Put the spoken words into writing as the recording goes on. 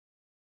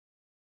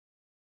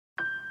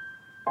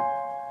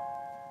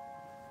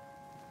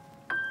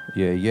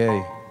Yeah,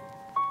 yeah.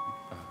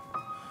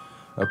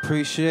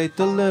 Appreciate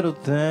the little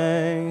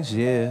things,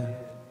 yeah.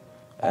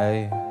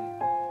 Ay.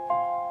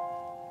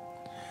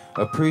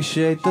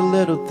 Appreciate the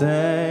little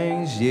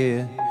things,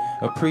 yeah.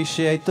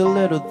 Appreciate the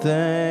little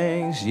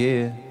things,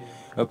 yeah.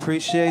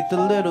 Appreciate the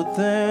little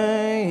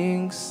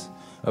things.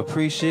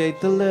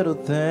 Appreciate the little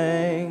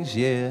things,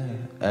 yeah.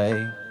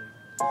 Ay.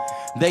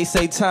 They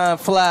say time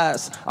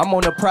flies, I'm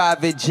on a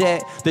private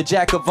jet. The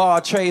jack of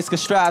all trades could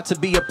strive to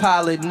be a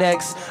pilot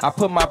next. I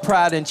put my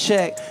pride in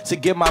check to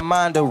give my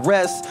mind a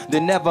rest.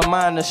 Then never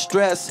mind the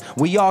stress,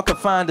 we all can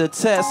find a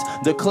test.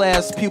 The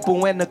class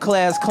pupil and the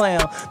class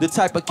clown. The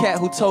type of cat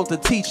who told the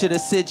teacher to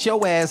sit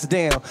your ass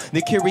down.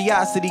 The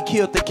curiosity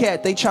killed the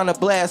cat, they tryna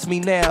blast me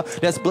now.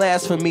 That's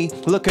blasphemy,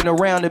 looking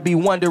around and be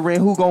wondering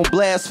who gon'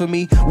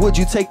 blaspheme. Would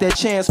you take that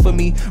chance for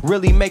me?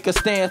 Really make a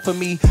stand for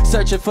me?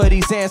 Searching for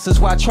these answers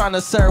while trying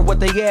to serve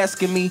what they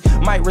asking me.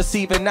 Might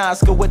receive an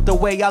Oscar with the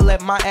way I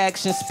let my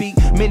actions speak.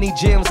 Many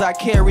gems I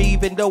carry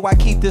even though I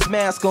keep this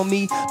mask on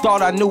me.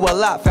 Thought I knew a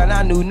lot, found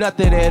I knew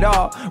nothing at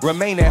all.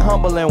 Remaining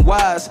humble and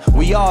wise,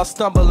 we all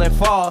stumble and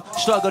fall.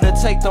 Struggle to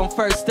take them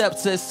first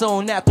steps as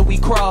soon after we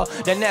crawl.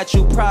 The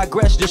natural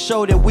progress to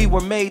show that we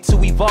were made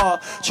to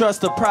evolve.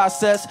 Trust the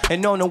process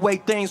and on the way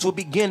things will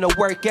begin to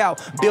work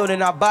out.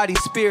 Building our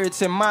bodies,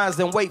 spirits and minds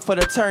and wait for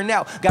the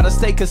turnout. Gotta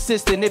stay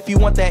consistent if you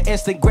want that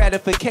instant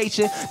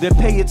gratification. Then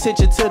pay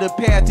attention to the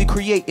path you're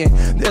creating.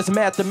 There's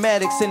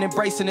mathematics in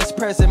embracing this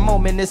present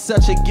moment. It's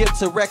such a gift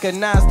to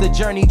recognize the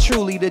journey,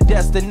 truly the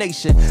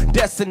destination.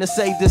 Destined to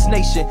save this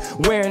nation.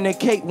 Wearing a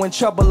cape when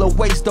trouble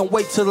awaits. Don't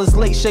wait till it's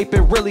late, shape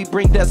and really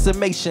bring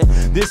decimation.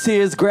 This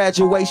here is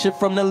graduation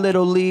from the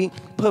little league.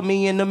 Put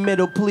me in the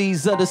middle,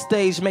 please, of the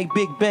stage. Make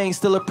big bangs,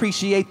 still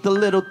appreciate the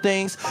little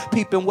things.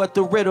 Peeping what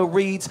the riddle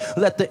reads.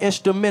 Let the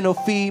instrumental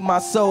feed my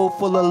soul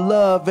full of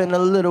love and a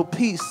little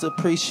peace.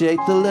 Appreciate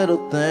the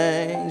little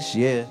things,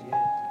 yeah.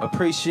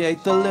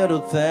 Appreciate the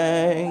little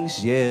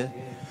things, yeah.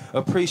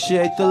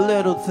 Appreciate the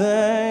little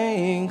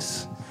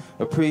things.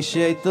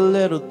 Appreciate the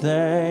little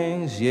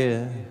things,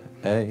 yeah.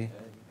 Hey.